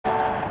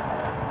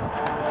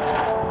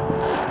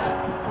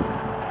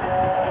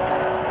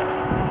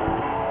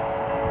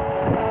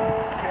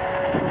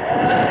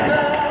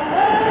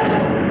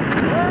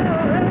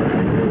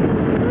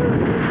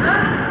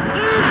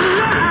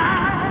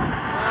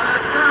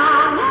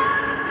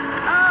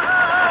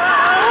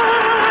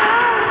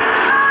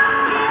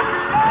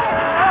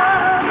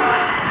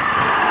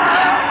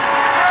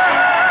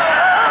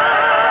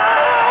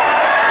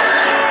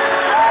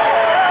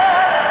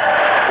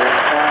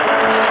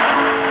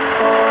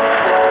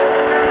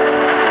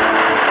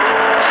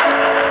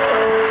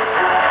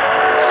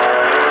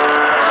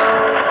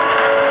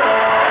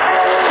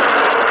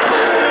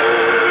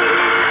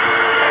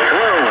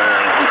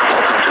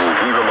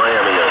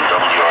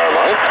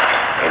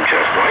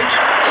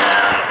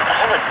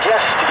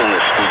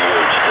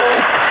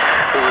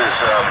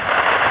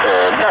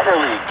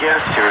hourly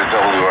guest here at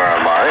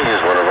WRMI.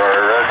 He's one of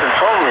our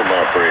control room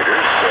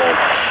operators,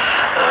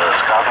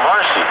 Scott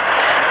Marcy,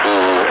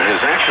 who has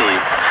actually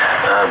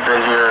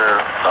been here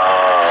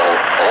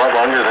a lot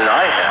longer than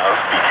I have,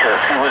 because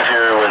he was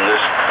here when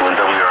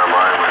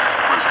WRMI was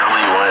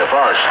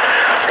WIFR.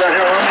 Scott,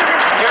 how long have you been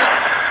here?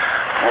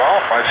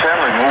 Well, my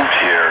family moved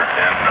here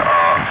in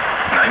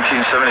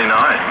 1979.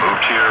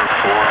 Moved here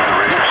for the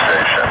radio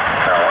station.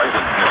 Now, I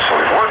didn't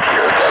necessarily work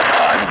here at that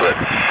time, but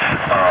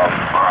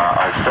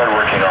I started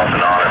working off and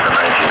on in the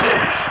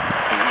 1980s.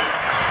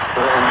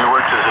 And you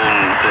worked as an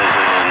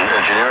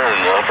engineer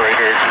and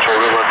operator, control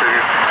room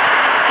operator?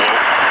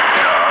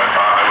 Yeah,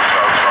 I was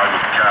outside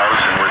with the cows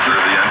and with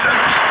the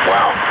antennas.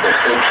 Wow.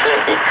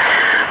 Okay.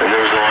 And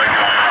there was a lot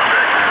going on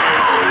back then.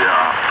 Oh,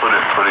 yeah.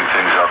 Putting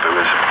things up. It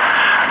was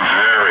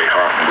very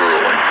hot and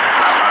grueling.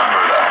 I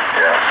remember that,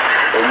 yes.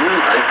 And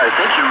I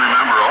think you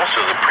remember also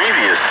the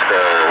previous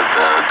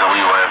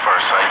WIFR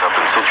site up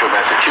in Central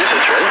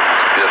Massachusetts, right?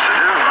 Yes, I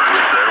do. I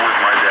was there with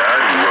my dad.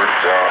 He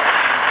worked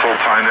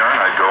full-time there,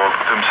 and I'd go up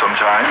with him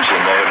sometimes,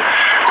 and they had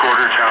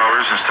quarter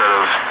towers instead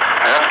of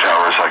half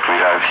towers like we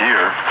have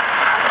here.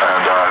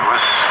 And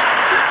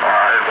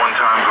I had one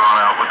time gone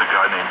out with a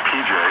guy named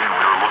PJ, and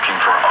we were looking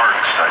for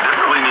arcs. I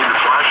didn't really need the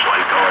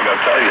flashlight, though, I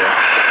gotta tell you,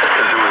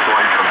 because it was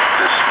like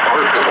this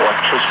arc of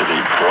electricity,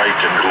 bright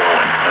and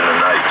glowing in the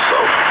night, so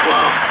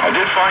I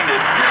did find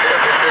it.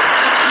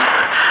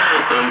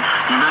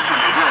 You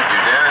mentioned your dad.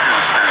 Your dad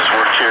has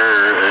worked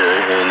here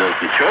in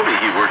Okeechobee.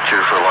 He worked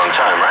here for a long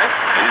time, right?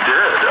 He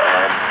did.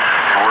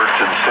 He worked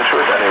in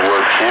Scituate, and he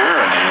worked here,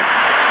 and he,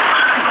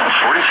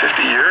 40,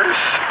 50 years.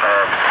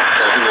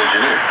 As an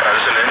engineer?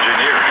 As an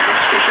engineer. He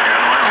was fishing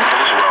and my uncle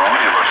as well,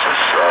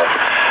 Ulysses.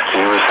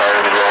 He was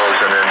hired as well as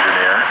an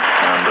engineer,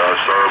 and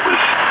so it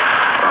was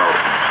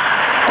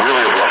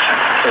really a blessing.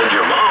 And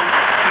your mom?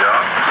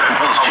 Yeah.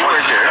 Well, she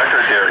was here.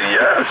 Secretary,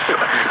 yes.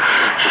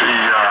 She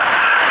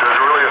was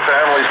really a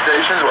family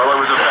station. Well, it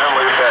was a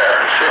family affair.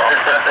 So.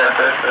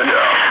 Yeah.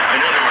 I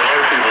know there were a lot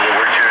of people that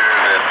worked here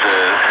that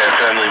had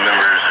family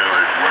members who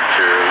had worked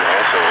here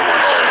also at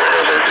one time.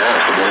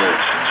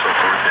 And so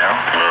forth, yeah.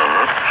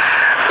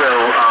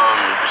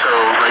 So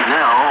right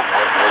now,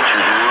 what you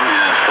do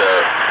is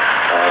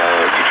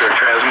you turn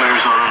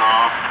transmitters on and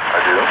off. I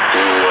do.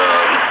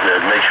 To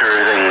make sure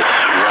everything's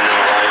running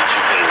right.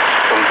 You can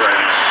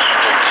sometimes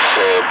fix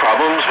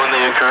problems when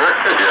they occur.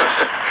 Yes.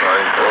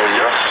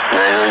 Yes.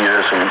 I know you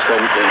have some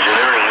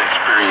engineering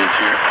experience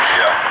here.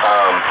 Yeah.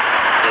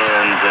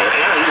 And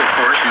of